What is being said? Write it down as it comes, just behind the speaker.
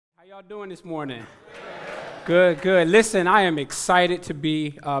Y'all doing this morning? Good, good. Listen, I am excited to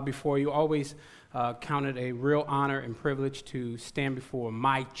be before you. Always counted a real honor and privilege to stand before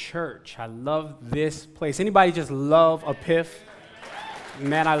my church. I love this place. Anybody just love Epiff?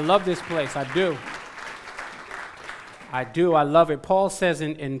 Man, I love this place. I do. I love it. Paul says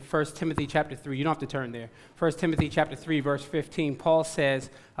in 1 Timothy chapter 3, you don't have to turn there. 1 Timothy chapter 3, verse 15, Paul says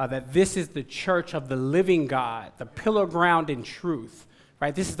that this is the church of the living God, the pillar ground in truth.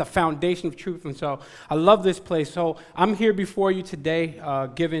 Right, this is the foundation of truth, and so I love this place. So I'm here before you today,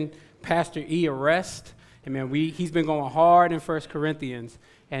 giving Pastor E a rest. And man, he's been going hard in 1 Corinthians,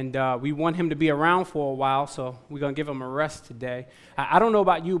 and we want him to be around for a while, so we're going to give him a rest today. I don't know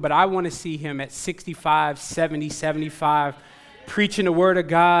about you, but I want to see him at 65, 70, 75, preaching the word of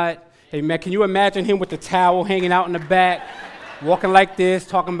God. Amen. Can you imagine him with the towel hanging out in the back, walking like this,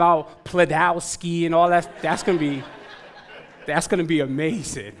 talking about Pladowski and all that? That's going to be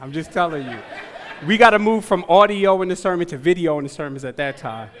amazing. I'm just telling you. We got to move from audio in the sermon to video in the sermons at that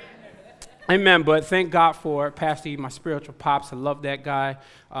time. Amen. But thank God for Pastor E, my spiritual pops. I love that guy.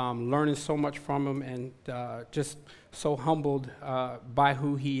 Learning so much from him and just so humbled by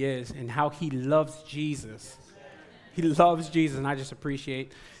who he is and how he loves Jesus. He loves Jesus, and I just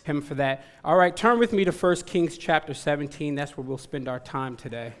appreciate him for that. All right, turn with me to 1 Kings chapter 17. That's where we'll spend our time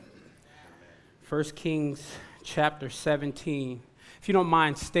today. 1 Kings chapter 17. If you don't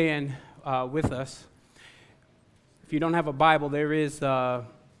mind, stand with us. If you don't have a Bible, there is, the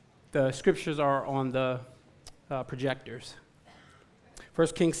scriptures are on the projectors. 1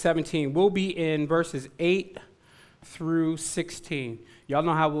 Kings 17. We'll be in verses 8 through 16. Y'all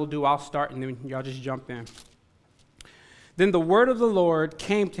know how we'll do. I'll start, and then y'all just jump in. Then the word of the Lord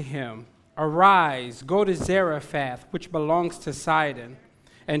came to him. Arise, go to Zarephath, which belongs to Sidon,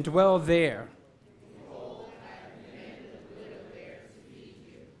 and dwell there.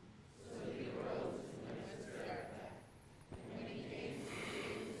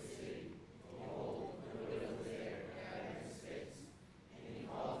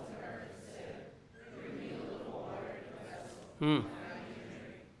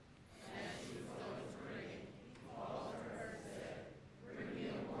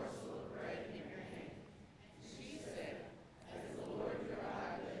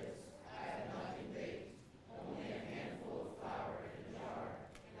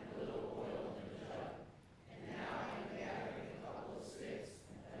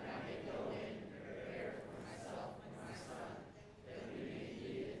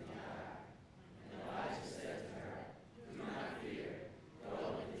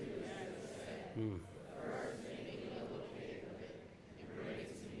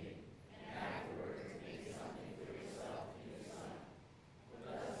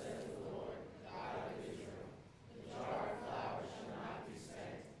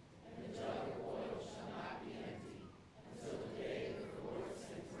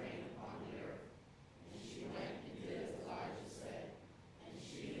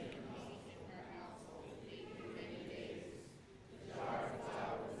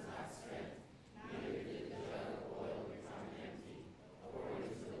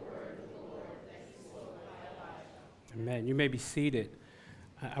 Amen. You may be seated.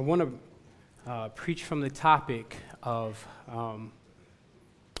 I want to preach from the topic of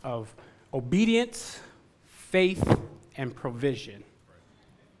obedience, faith, and provision.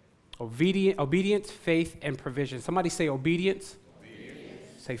 Obedience, faith, and provision. Somebody say obedience.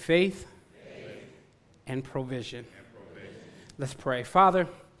 Say faith, and provision. Let's pray. Father,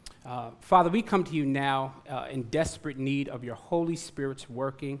 we come to you now in desperate need of your Holy Spirit's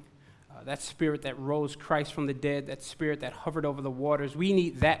working. That spirit that rose Christ from the dead, that spirit that hovered over the waters, we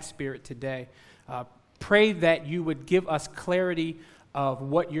need that spirit today. Pray that you would give us clarity of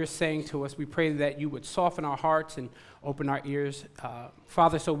what you're saying to us. We pray that you would soften our hearts and open our ears.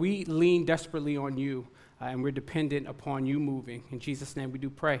 Father, so we lean desperately on you, and we're dependent upon you moving. In Jesus' name we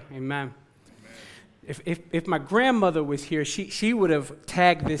do pray. Amen. If my grandmother was here, she would have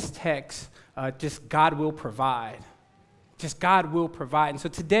tagged this text, just God will provide. Just God will provide. And so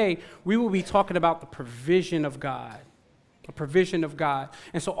today, we will be talking about the provision of God. The provision of God.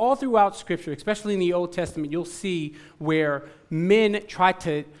 And so all throughout Scripture, especially in the Old Testament, you'll see where men tried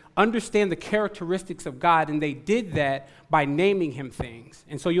to understand the characteristics of God, and they did that by naming him things.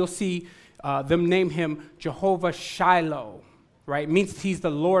 And so you'll see them name him Jehovah Shiloh, right? It means he's the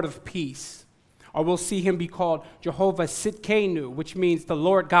Lord of peace. Or we'll see him be called Jehovah Sitkenu, which means the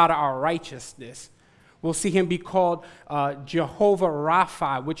Lord God of our righteousness. We'll see him be called Jehovah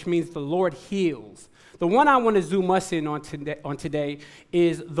Rapha, which means the Lord heals. The one I want to zoom us in on today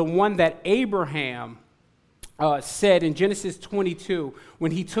is the one that Abraham said in Genesis 22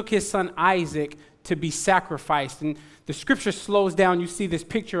 when he took his son Isaac to be sacrificed. And the scripture slows down. You see this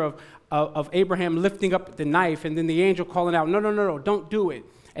picture of Abraham lifting up the knife and then the angel calling out, no, don't do it.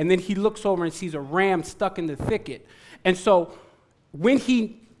 And then he looks over and sees a ram stuck in the thicket. And so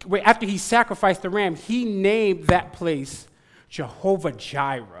after he sacrificed the ram, he named that place Jehovah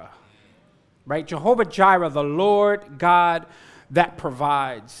Jireh, right? Jehovah Jireh, the Lord God that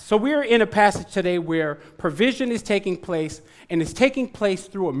provides. So we're in a passage today where provision is taking place, and it's taking place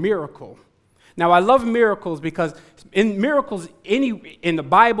through a miracle. Now, I love miracles because in the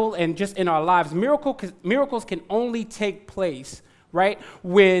Bible and just in our lives, miracles can only take place, right,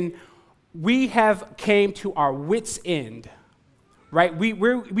 when we have came to our wits' end, right?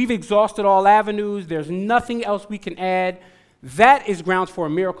 We've exhausted all avenues. There's nothing else we can add. That is grounds for a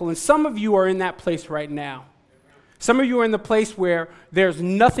miracle, and some of you are in that place right now. Some of you are in the place where there's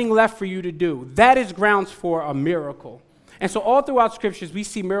nothing left for you to do. That is grounds for a miracle. And so all throughout scriptures, we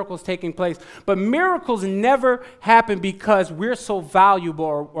see miracles taking place. But miracles never happen because we're so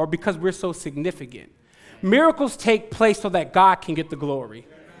valuable or because we're so significant. Miracles take place so that God can get the glory.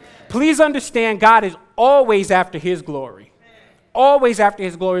 Please understand, God is always after his glory. Always after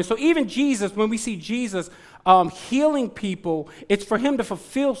his glory. So even Jesus, when we see Jesus healing people, it's for him to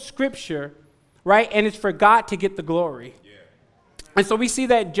fulfill scripture, right? And it's for God to get the glory. Yeah. And so we see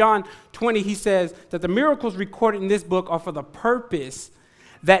that in John 20, he says that the miracles recorded in this book are for the purpose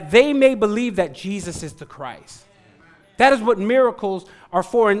that they may believe that Jesus is the Christ. That is what miracles are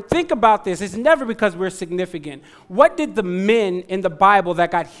for. And think about this. It's never because we're significant. What did the men in the Bible that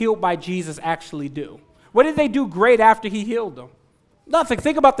got healed by Jesus actually do? What did they do great after he healed them? Nothing.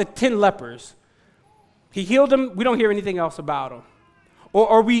 Think about the 10 lepers. He healed them. We don't hear anything else about them.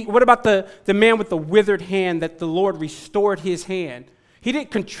 What about the man with the withered hand that the Lord restored his hand? He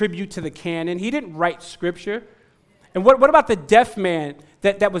didn't contribute to the canon. He didn't write scripture. And what about the deaf man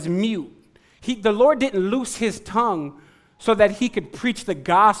that was mute? The Lord didn't loose his tongue so that he could preach the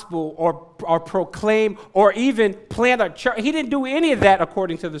gospel or proclaim or even plant a church. He didn't do any of that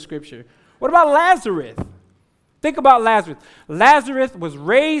according to the scripture. What about Lazarus? Think about Lazarus. Lazarus was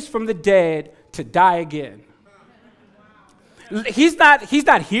raised from the dead to die again. He's not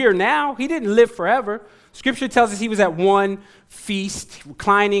here now. He didn't live forever. Scripture tells us he was at one feast,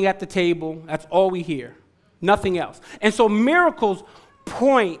 reclining at the table. That's all we hear. Nothing else. And so miracles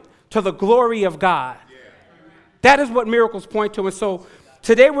point to the glory of God. Yeah. That is what miracles point to. And so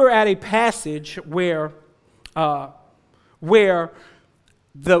today we're at a passage where the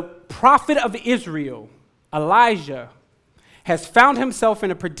prophet of Israel, Elijah, has found himself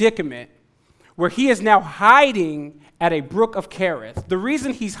in a predicament where he is now hiding at a brook of Kerith. The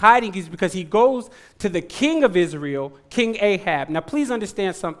reason he's hiding is because he goes to the king of Israel, King Ahab. Now, please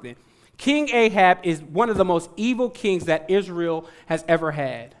understand something. King Ahab is one of the most evil kings that Israel has ever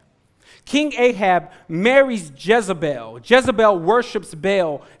had. King Ahab marries Jezebel. Jezebel worships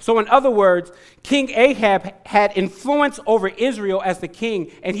Baal. So in other words, King Ahab had influence over Israel as the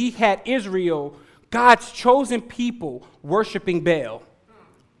king, and he had Israel, God's chosen people, worshiping Baal.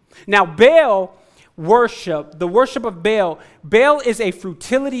 Now, Baal worship, the worship of Baal is a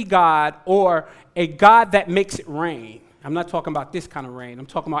fertility god or a god that makes it rain. I'm not talking about this kind of rain. I'm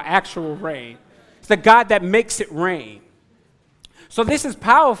talking about actual rain. It's the God that makes it rain. So this is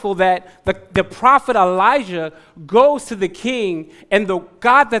powerful that the prophet Elijah goes to the king, and the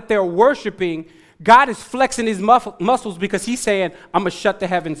God that they're worshiping, God is flexing his muscles because he's saying, I'm going to shut the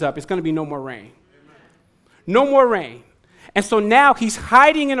heavens up. It's going to be no more rain. Amen. No more rain. And so now he's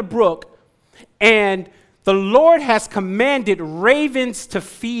hiding in a brook, and the Lord has commanded ravens to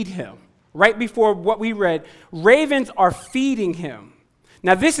feed him. Right before what we read, ravens are feeding him.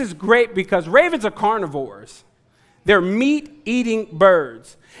 Now this is great because ravens are carnivores. They're meat-eating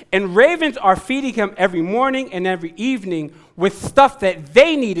birds. And ravens are feeding him every morning and every evening with stuff that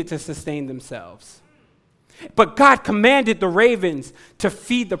they needed to sustain themselves. But God commanded the ravens to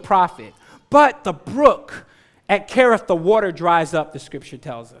feed the prophet. But the brook at Kerith, the water dries up, the scripture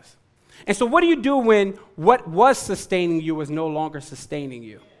tells us. And so what do you do when what was sustaining you is no longer sustaining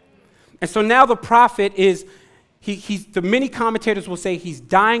you? And so now the prophet is, the many commentators will say he's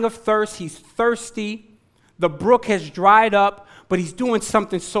dying of thirst, he's thirsty, the brook has dried up, but he's doing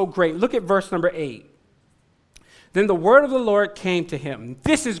something so great. Look at verse number 8. Then the word of the Lord came to him.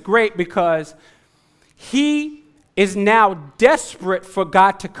 This is great because he is now desperate for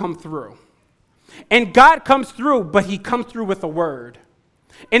God to come through. And God comes through, but he comes through with a word.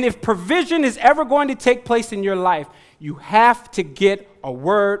 And if provision is ever going to take place in your life, you have to get a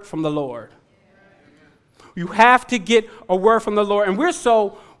word from the Lord. You have to get a word from the Lord. And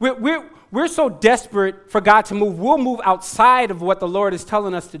we're so desperate for God to move, we'll move outside of what the Lord is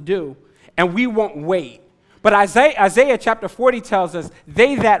telling us to do, and we won't wait. But Isaiah chapter 40 tells us,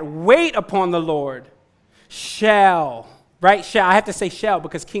 they that wait upon the Lord shall, right? Shall. I have to say shall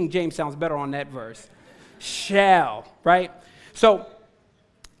because King James sounds better on that verse. Shall, right? So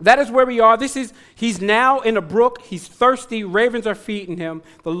that is where we are. He's now in a brook. He's thirsty. Ravens are feeding him.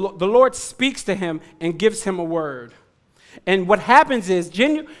 The Lord speaks to him and gives him a word. And what happens is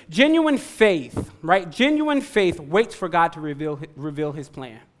genuine faith, right? Genuine faith waits for God to reveal his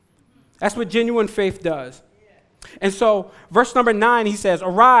plan. That's what genuine faith does. And so verse number 9, he says,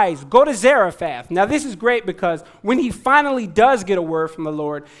 arise, go to Zarephath. Now this is great because when he finally does get a word from the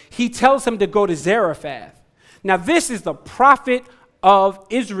Lord, he tells him to go to Zarephath. Now this is the prophet of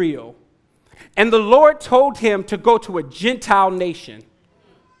Israel. And the Lord told him to go to a Gentile nation.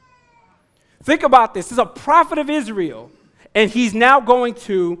 Think about this. This is a prophet of Israel. And he's now going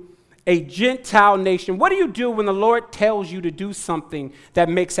to a Gentile nation. What do you do when the Lord tells you to do something that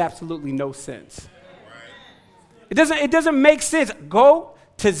makes absolutely no sense? It doesn't make sense. Go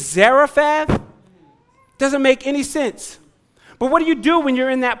to Zarephath? Doesn't make any sense. But what do you do when you're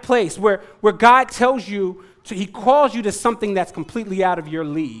in that place where God tells you, he calls you to something that's completely out of your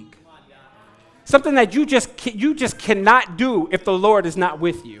league? Something that you just cannot do if the Lord is not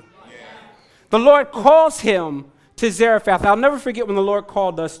with you. The Lord calls him to Zarephath. I'll never forget when the Lord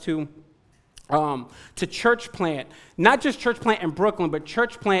called us to church plant, not just church plant in Brooklyn, but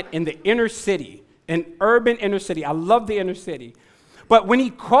church plant in the inner city, an urban inner city. I love the inner city. But when he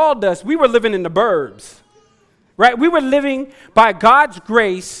called us, we were living in the burbs, right? We were living by God's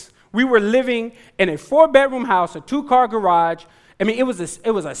grace. We were living in a 4-bedroom house, a 2-car garage. I mean, it was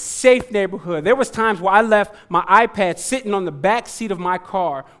a safe neighborhood. There was times where I left my iPad sitting on the back seat of my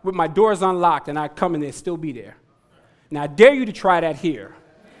car with my doors unlocked, and I'd come in there, still be there. Now, I dare you to try that here.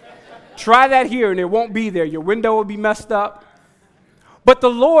 Try that here, and it won't be there. Your window will be messed up. But the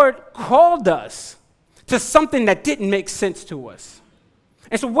Lord called us to something that didn't make sense to us.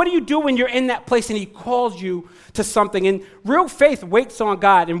 And so what do you do when you're in that place and he calls you to something? And real faith waits on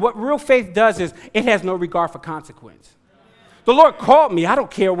God. And what real faith does is it has no regard for consequence. The Lord called me. I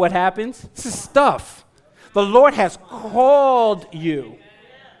don't care what happens. This is stuff. The Lord has called you.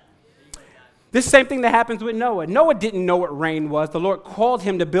 This same thing that happens with Noah. Noah didn't know what rain was. The Lord called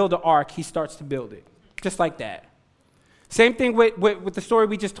him to build an ark. He starts to build it, just like that. Same thing with the story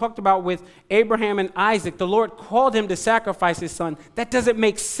we just talked about with Abraham and Isaac. The Lord called him to sacrifice his son. That doesn't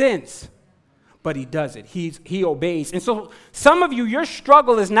make sense, but he does it. He obeys. And so some of you, your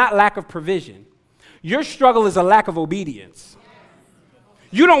struggle is not lack of provision. Your struggle is a lack of obedience.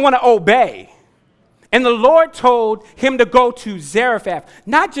 You don't want to obey. And the Lord told him to go to Zarephath.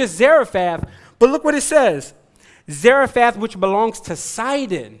 Not just Zarephath, but look what it says. Zarephath, which belongs to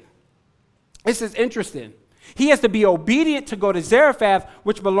Sidon. This is interesting. He has to be obedient to go to Zarephath,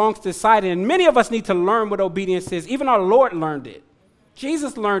 which belongs to Sidon. And many of us need to learn what obedience is. Even our Lord learned it.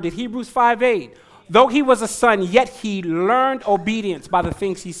 Jesus learned it. Hebrews 5:8. Though he was a son, yet he learned obedience by the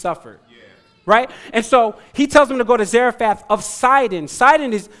things he suffered. Right? And so he tells him to go to Zarephath of Sidon.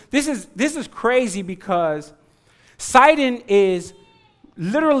 Sidon is crazy because Sidon is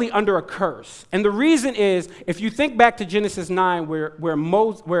literally under a curse. And the reason is, if you think back to Genesis 9, where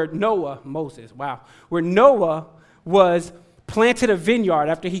Noah was planted a vineyard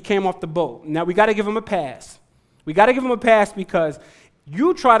after he came off the boat. Now, we got to give him a pass. We got to give him a pass because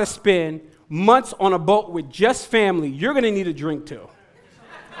you try to spend months on a boat with just family, you're going to need a drink too.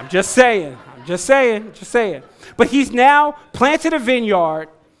 I'm just saying. But he's now planted a vineyard,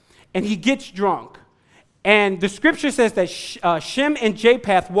 and he gets drunk. And the scripture says that Shem and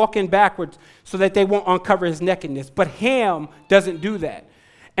Japheth walk in backwards so that they won't uncover his nakedness. But Ham doesn't do that.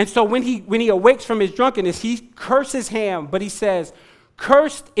 And so when he awakes from his drunkenness, he curses Ham, but he says,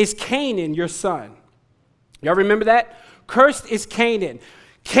 cursed is Canaan, your son. Y'all remember that? Cursed is Canaan.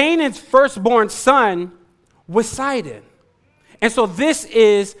 Canaan's firstborn son was Sidon. And so this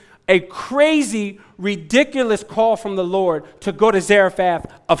is a crazy, ridiculous call from the Lord to go to Zarephath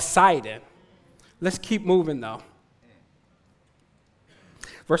of Sidon. Let's keep moving, though.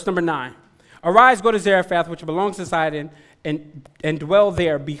 Verse number 9. Arise, go to Zarephath, which belongs to Sidon, and dwell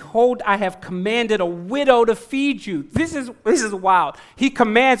there. Behold, I have commanded a widow to feed you. This is wild. He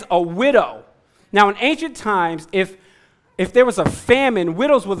commands a widow. Now, in ancient times, if there was a famine,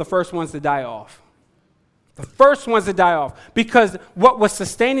 widows were the first ones to die off. The first ones to die off, because what was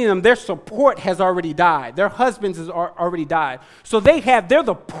sustaining them, their support has already died. Their husbands has already died. So they're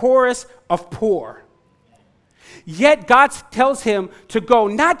the poorest of poor. Yet God tells him to go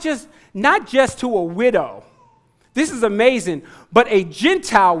not just to a widow. This is amazing, but a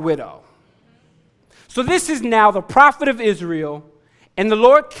Gentile widow. So this is now the prophet of Israel, and the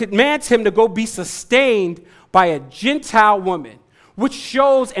Lord commands him to go be sustained by a Gentile woman, which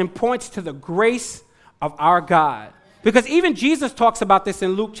shows and points to the grace of our God. Because even Jesus talks about this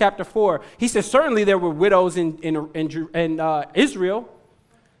in Luke chapter 4. He says, certainly there were widows in Israel.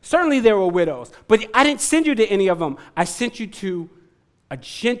 Certainly there were widows. But I didn't send you to any of them. I sent you to a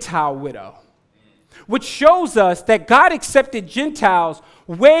Gentile widow. Which shows us that God accepted Gentiles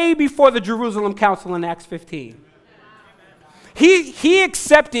way before the Jerusalem Council in Acts 15. He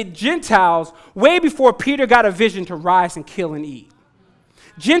accepted Gentiles way before Peter got a vision to rise and kill and eat.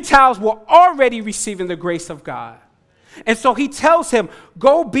 Gentiles were already receiving the grace of God. And so he tells him,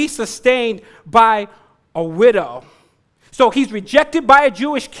 go be sustained by a widow. So he's rejected by a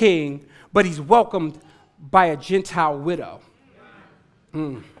Jewish king, but he's welcomed by a Gentile widow.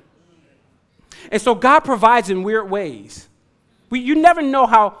 And so God provides in weird ways. You never know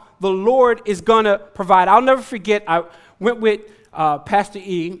how the Lord is going to provide. I'll never forget, I went with Pastor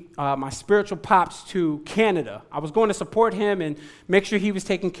E, my spiritual pops, to Canada. I was going to support him and make sure he was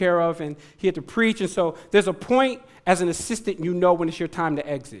taken care of, and he had to preach. And so there's a point as an assistant, you know when it's your time to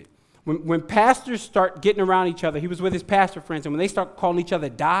exit. When pastors start getting around each other, he was with his pastor friends, and when they start calling each other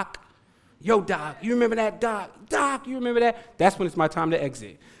Doc, yo, Doc, you remember that, Doc? Doc, you remember that? That's when it's my time to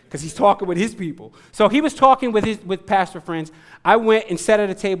exit, because he's talking with his people. So he was talking with pastor friends. I went and sat at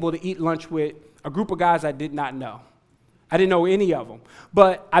a table to eat lunch with a group of guys I did not know. I didn't know any of them.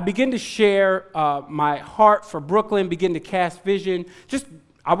 But I began to share my heart for Brooklyn, begin to cast vision.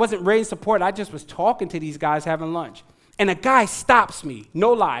 I wasn't raising support. I just was talking to these guys having lunch. And a guy stops me,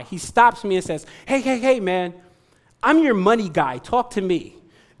 no lie. He stops me and says, hey, man, I'm your money guy. Talk to me.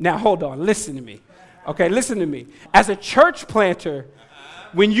 Now, hold on. Listen to me. Okay, listen to me. As a church planter,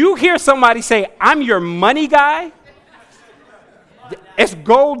 when you hear somebody say, I'm your money guy, it's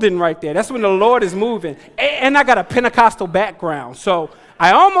golden right there. That's when the Lord is moving. And I got a Pentecostal background, so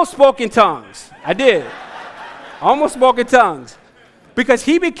I almost spoke in tongues. I did. Almost spoke in tongues. Because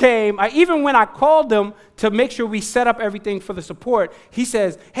he became, even when I called him to make sure we set up everything for the support, he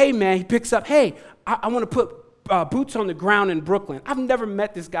says, hey, man, he picks up, hey, I want to put boots on the ground in Brooklyn. I've never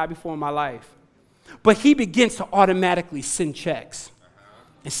met this guy before in my life. But he begins to automatically send checks.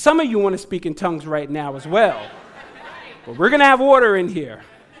 And some of you want to speak in tongues right now as well. But we're going to have order in here.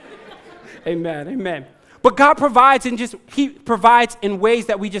 Amen, amen. But God provides he provides in ways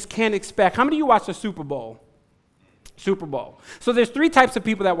that we just can't expect. How many of you watch the Super Bowl? Super Bowl. So there's three types of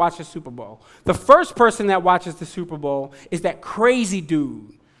people that watch the Super Bowl. The first person that watches the Super Bowl is that crazy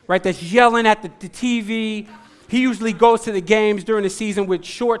dude, right, that's yelling at the TV. He usually goes to the games during the season with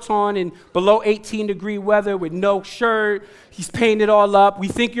shorts on and below 18-degree weather with no shirt. He's painted all up. We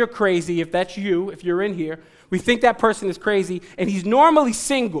think you're crazy if that's you, if you're in here. We think that person is crazy, and he's normally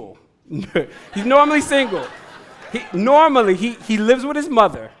single. He's normally single. He lives with his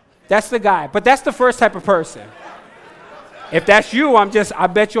mother. That's the guy. But that's the first type of person. If that's you, I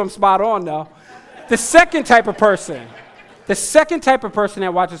bet you I'm spot on though. The second type of person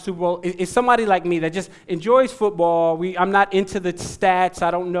that watches Super Bowl is somebody like me that just enjoys football. I'm not into the stats.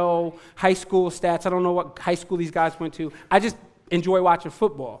 I don't know high school stats. I don't know what high school these guys went to. I just enjoy watching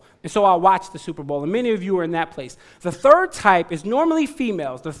football. And so I'll watch the Super Bowl. And many of you are in that place. The third type is normally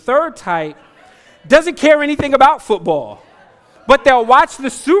females. The third type doesn't care anything about football. But they'll watch the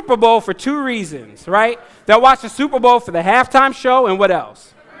Super Bowl for two reasons, right? They'll watch the Super Bowl for the halftime show and what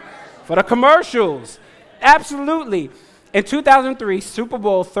else? For the commercials. Absolutely. In 2003, Super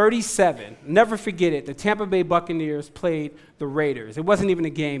Bowl 37, never forget it, the Tampa Bay Buccaneers played the Raiders. It wasn't even a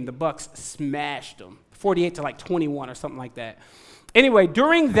game. The Bucs smashed them, 48-21 or something like that. Anyway,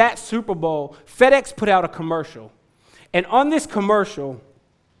 during that Super Bowl, FedEx put out a commercial. And on this commercial,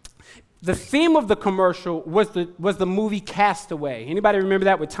 the theme of the commercial was the movie Castaway. Anybody remember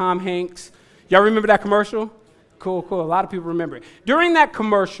that with Tom Hanks? Y'all remember that commercial? Cool. A lot of people remember it. During that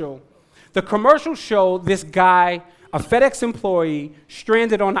commercial, the commercial showed this guy, a FedEx employee,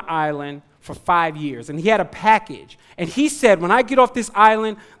 stranded on an island for 5 years. And he had a package. And he said, when I get off this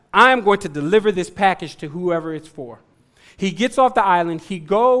island, I'm going to deliver this package to whoever it's for. He gets off the island. He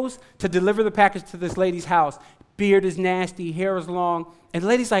goes to deliver the package to this lady's house. Beard is nasty, hair is long. And the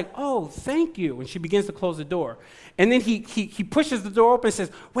lady's like, oh, thank you. And she begins to close the door. And then he pushes the door open and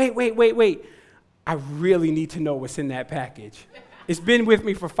says, wait. I really need to know what's in that package. It's been with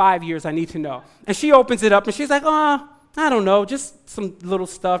me for 5 years. I need to know. And she opens it up and she's like, I don't know, just some little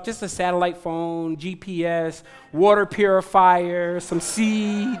stuff, just a satellite phone, GPS, water purifier, some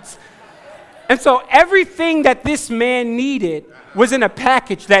seeds. And so everything that this man needed was in a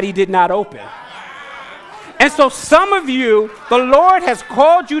package that he did not open. And so some of you, the Lord has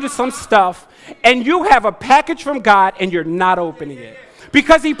called you to some stuff, and you have a package from God, and you're not opening it.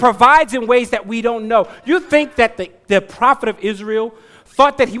 Because he provides in ways that we don't know. You think that the prophet of Israel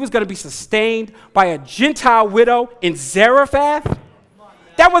thought that he was going to be sustained by a Gentile widow in Zarephath?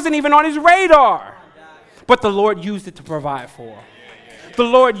 That wasn't even on his radar. But the Lord used it to provide for him. The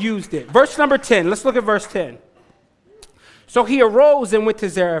Lord used it. Verse number 10. Let's look at verse 10. So he arose and went to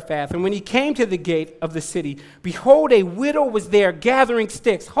Zarephath, and when he came to the gate of the city, behold, a widow was there gathering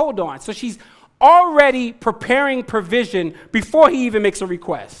sticks. Hold on. So she's already preparing provision before he even makes a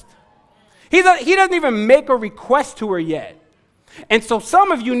request. He doesn't even make a request to her yet. And so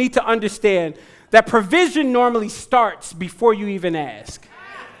some of you need to understand that provision normally starts before you even ask.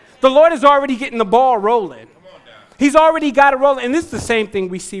 The Lord is already getting the ball rolling. He's already got it rolling. And this is the same thing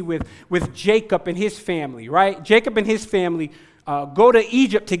we see with Jacob and his family, right? Jacob and his family go to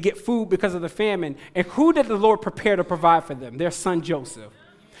Egypt to get food because of the famine. And who did the Lord prepare to provide for them? Their son Joseph.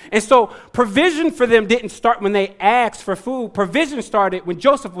 And so provision for them didn't start when they asked for food. Provision started when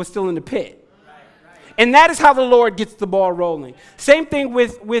Joseph was still in the pit. And that is how the Lord gets the ball rolling. Same thing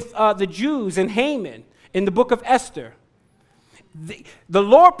with the Jews and Haman in the book of Esther. The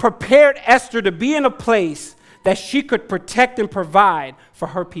Lord prepared Esther to be in a place that she could protect and provide for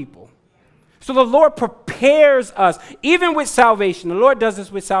her people. So the Lord prepares us, even with salvation. The Lord does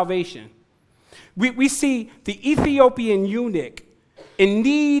this with salvation. We see the Ethiopian eunuch in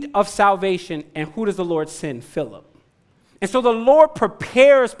need of salvation, and who does the Lord send? Philip. And so the Lord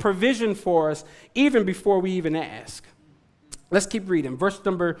prepares provision for us even before we even ask. Let's keep reading. Verse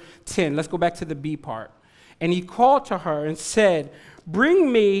number 10. Let's go back to the B part. And he called to her and said,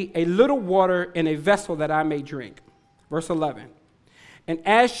 bring me a little water in a vessel that I may drink. Verse 11. And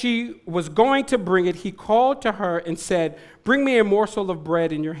as she was going to bring it, he called to her and said, bring me a morsel of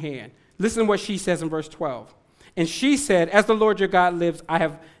bread in your hand. Listen to what she says in verse 12. And she said, as the Lord your God lives, I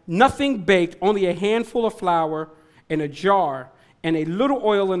have nothing baked, only a handful of flour in a jar and a little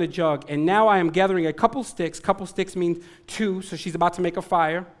oil in a jug. And now I am gathering a couple sticks. Couple sticks means two, so she's about to make a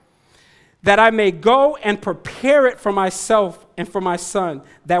fire. That I may go and prepare it for myself and for my son,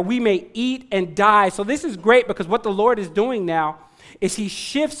 that we may eat and die. So this is great because what the Lord is doing now is he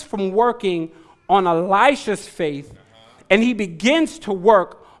shifts from working on Elisha's faith and he begins to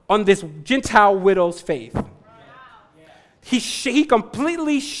work on this Gentile widow's faith. He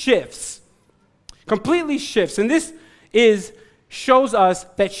completely shifts. And this shows us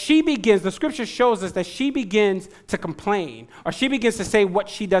that the scripture shows us that she begins to complain, or she begins to say what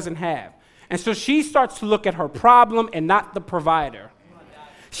she doesn't have. And so she starts to look at her problem and not the provider.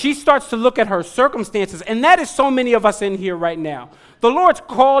 She starts to look at her circumstances, and that is so many of us in here right now. The Lord's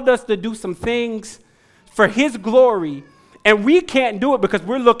called us to do some things for his glory, and we can't do it because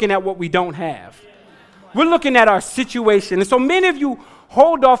we're looking at what we don't have. We're looking at our situation. And so many of you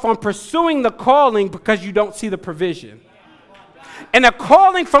hold off on pursuing the calling because you don't see the provision. And a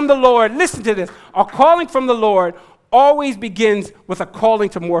calling from the Lord, listen to this, a calling from the Lord always begins with a calling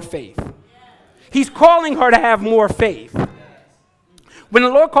to more faith. He's calling her to have more faith. When the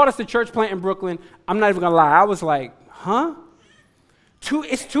Lord called us to church plant in Brooklyn, I'm not even going to lie, I was like, huh? I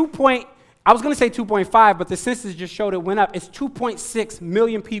was going to say 2.5, but the census just showed it went up. It's 2.6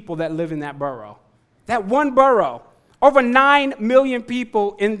 million people that live in that borough. That one borough. Over 9 million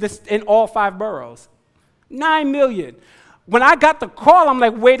people in all 5 boroughs. 9 million. When I got the call, I'm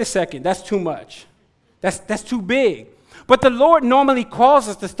like, wait a second, that's too much. That's too big. But the Lord normally calls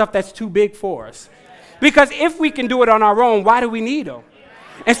us to stuff that's too big for us. Because if we can do it on our own, why do we need him?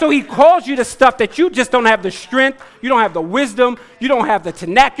 And so he calls you to stuff that you just don't have the strength, you don't have the wisdom, you don't have the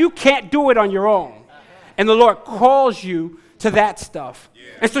tenacity, you can't do it on your own. And the Lord calls you to that stuff.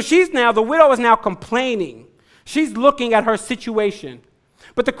 And so the widow is now complaining. She's looking at her situation.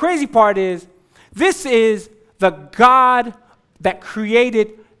 But the crazy part is, this is the God that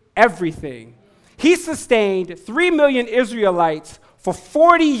created everything. He sustained 3 million Israelites for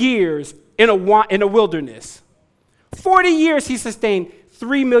 40 years in a wilderness. 40 years he sustained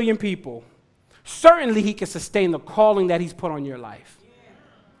 3 million people. Certainly he can sustain the calling that he's put on your life.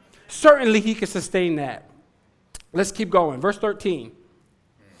 Certainly he can sustain that. Let's keep going. Verse 13.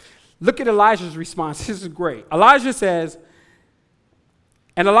 Look at Elijah's response. This is great. Elijah says,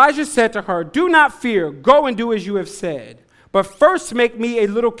 and Elijah said to her, do not fear. Go and do as you have said. But first make me a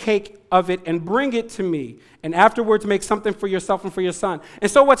little cake of it and bring it to me. And afterwards make something for yourself and for your son. And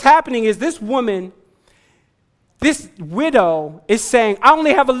so what's happening is this woman, this widow is saying, I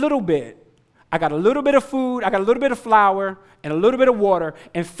only have a little bit. I got a little bit of food, I got a little bit of flour, and a little bit of water.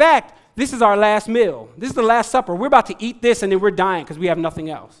 In fact, this is our last meal. This is the last supper. We're about to eat this and then we're dying because we have nothing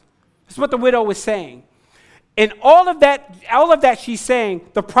else. That's what the widow was saying. And all of that she's saying,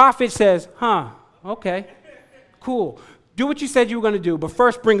 the prophet says, okay, cool. Do what you said you were going to do, but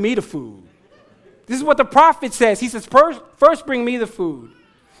first bring me the food. This is what the prophet says. He says, first bring me the food.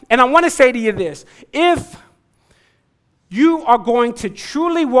 And I want to say to you this. If you are going to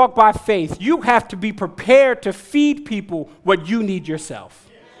truly walk by faith, you have to be prepared to feed people what you need yourself.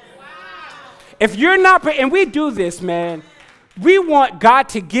 Wow. If you're not, and we do this, man, we want God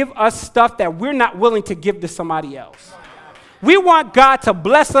to give us stuff that we're not willing to give to somebody else. We want God to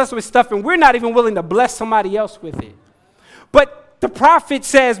bless us with stuff, and we're not even willing to bless somebody else with it. But the prophet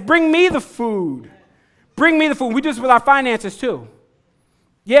says, bring me the food. Bring me the food. We do this with our finances too.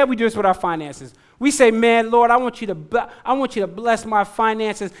 Yeah, we do this with our finances. We say, man, Lord, I want you to bless my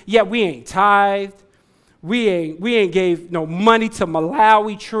finances. Yeah, we ain't tithed. We ain't gave no money to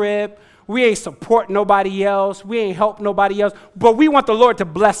Malawi trip. We ain't support nobody else. We ain't help nobody else. But we want the Lord to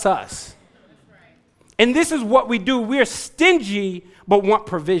bless us. And this is what we do. We're stingy, but want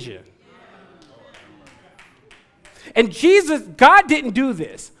provision. And God didn't do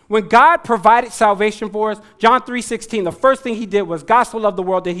this. When God provided salvation for us, John 3:16, the first thing he did was God so loved the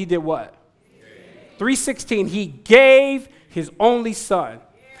world that he did what? 3:16, he gave his only son.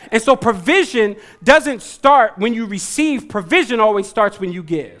 And so provision doesn't start when you receive. Provision always starts when you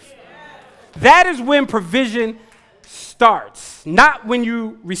give. That is when provision starts, not when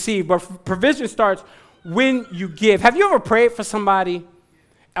you receive, but provision starts when you give. Have you ever prayed for somebody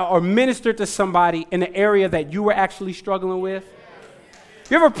or ministered to somebody in an area that you were actually struggling with?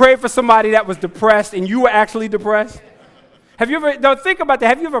 You ever prayed for somebody that was depressed and you were actually depressed? Think about that.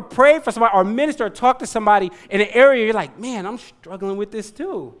 Have you ever prayed for somebody or ministered or talked to somebody in an area you're like, man, I'm struggling with this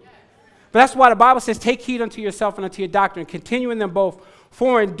too? But that's why the Bible says, take heed unto yourself and unto your doctrine, continue in them both,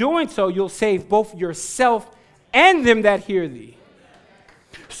 for in doing so you'll save both yourself and them that hear thee.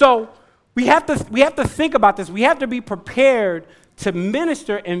 So we have to think about this. We have to be prepared to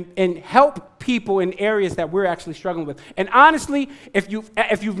minister and help people in areas that we're actually struggling with. And honestly, if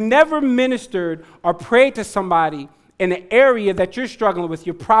you've never ministered or prayed to somebody in an area that you're struggling with,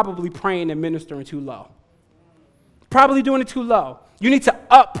 you're probably praying and ministering too low. Probably doing it too low. You need to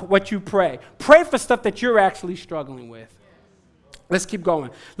up what you pray. Pray for stuff that you're actually struggling with. Let's keep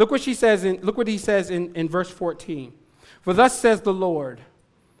going. Look what he says in verse 14. For thus says the Lord,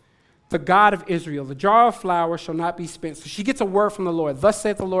 the God of Israel, the jar of flour shall not be spent. So she gets a word from the Lord. Thus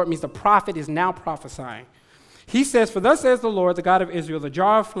saith the Lord means the prophet is now prophesying. He says, for thus says the Lord, the God of Israel, the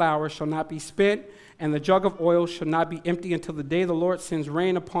jar of flour shall not be spent, and the jug of oil shall not be empty until the day the Lord sends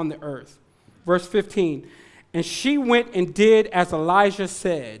rain upon the earth. Verse 15, and she went and did as Elijah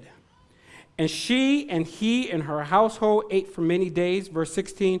said. And she and he and her household ate for many days. Verse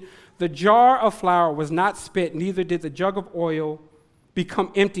 16, the jar of flour was not spent, neither did the jug of oil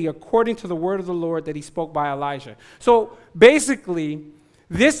become empty, according to the word of the Lord that he spoke by Elijah. So basically,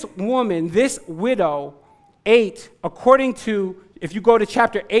 this woman, this widow, ate according to, if you go to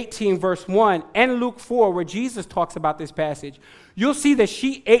chapter 18, verse 1, and Luke 4, where Jesus talks about this passage, you'll see that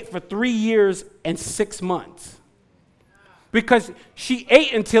she ate for 3 years and 6 months. Because she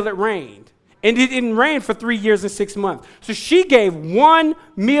ate until it rained. And it didn't rain for 3 years and 6 months. So she gave one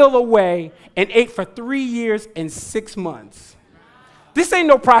meal away and ate for 3 years and 6 months. This ain't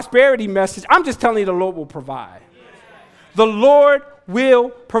no prosperity message. I'm just telling you the Lord will provide. The Lord will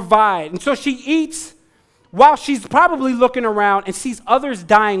provide. And so she eats while she's probably looking around and sees others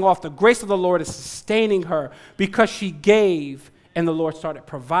dying off. The grace of the Lord is sustaining her because she gave and the Lord started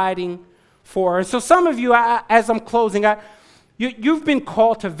providing for her. And so some of you, as I'm closing, you've been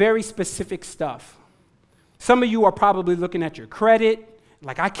called to very specific stuff. Some of you are probably looking at your credit,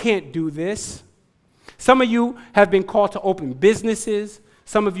 like, I can't do this. Some of you have been called to open businesses.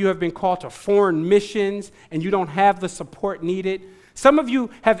 Some of you have been called to foreign missions, and you don't have the support needed. Some of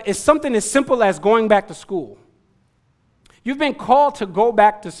you it's something as simple as going back to school. You've been called to go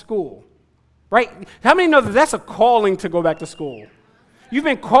back to school, right? How many know that that's a calling to go back to school? You've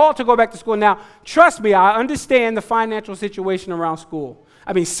been called to go back to school. Now, trust me, I understand the financial situation around school.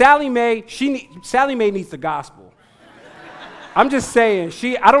 I mean, Sally Mae needs the gospel. I'm just saying,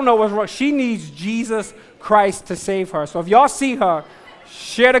 I don't know what's wrong. She needs Jesus Christ to save her. So if y'all see her,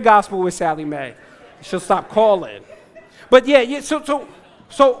 share the gospel with Sally Mae. She'll stop calling. But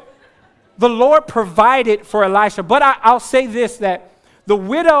so the Lord provided for Elisha. But I'll say this, that the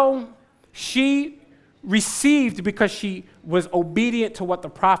widow, she received because she was obedient to what the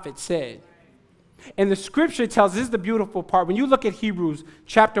prophet said. And the scripture tells, this is the beautiful part. When you look at Hebrews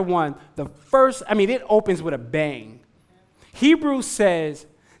chapter 1, it opens with a bang. Hebrews says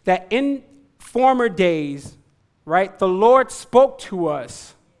that in former days, right, the Lord spoke to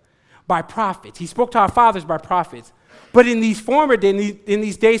us by prophets. He spoke to our fathers by prophets. But in these former days, in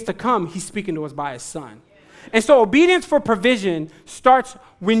these days to come, he's speaking to us by his son. And so obedience for provision starts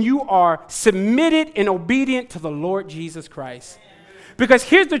when you are submitted and obedient to the Lord Jesus Christ. Because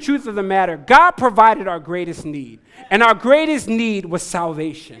here's the truth of the matter. God provided our greatest need. And our greatest need was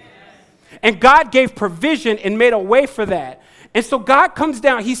salvation. And God gave provision and made a way for that. And so God comes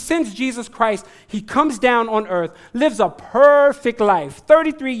down. He sends Jesus Christ. He comes down on earth, lives a perfect life.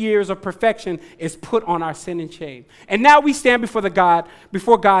 33 years of perfection is put on our sin and shame. And now we stand before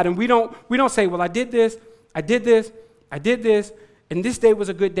God, and we don't say, well, I did this, and this day was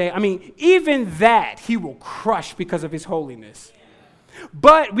a good day. I mean, even that he will crush because of his holiness.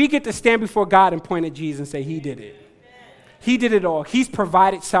 But we get to stand before God and point at Jesus and say, he did it. He did it all. He's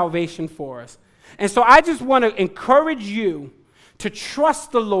provided salvation for us. And so I just want to encourage you to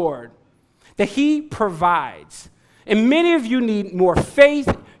trust the Lord that he provides. And many of you need more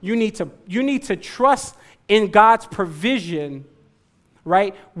faith. You need to trust in God's provision,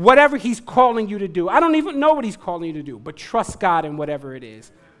 right? Whatever he's calling you to do. I don't even know what he's calling you to do, but trust God in whatever it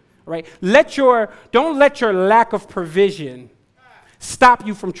is, right? Don't let your lack of provision stop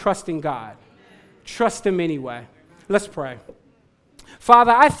you from trusting God. Trust him anyway. Let's pray.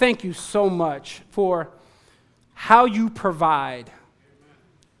 Father, I thank you so much for how you provide.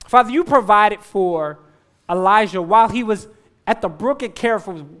 Father, you provided for Elijah while he was at the brook at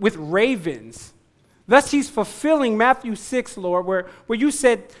Kerith with ravens. Thus he's fulfilling Matthew 6, Lord, where you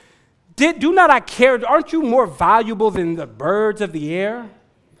said, do not I care? Aren't you more valuable than the birds of the air?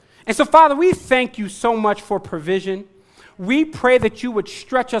 And so, Father, we thank you so much for provision. We pray that you would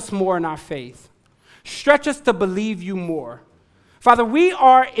stretch us more in our faith. Stretch us to believe you more. Father, we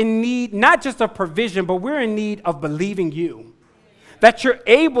are in need not just of provision, but we're in need of believing you, that you're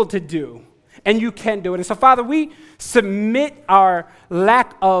able to do, and you can do it. And so, Father, we submit our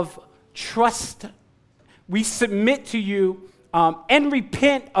lack of trust. We submit to you and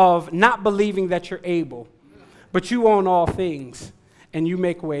repent of not believing that you're able. But you own all things, and you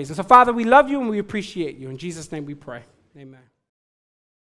make ways. And so, Father, we love you and we appreciate you. In Jesus' name we pray. Amen.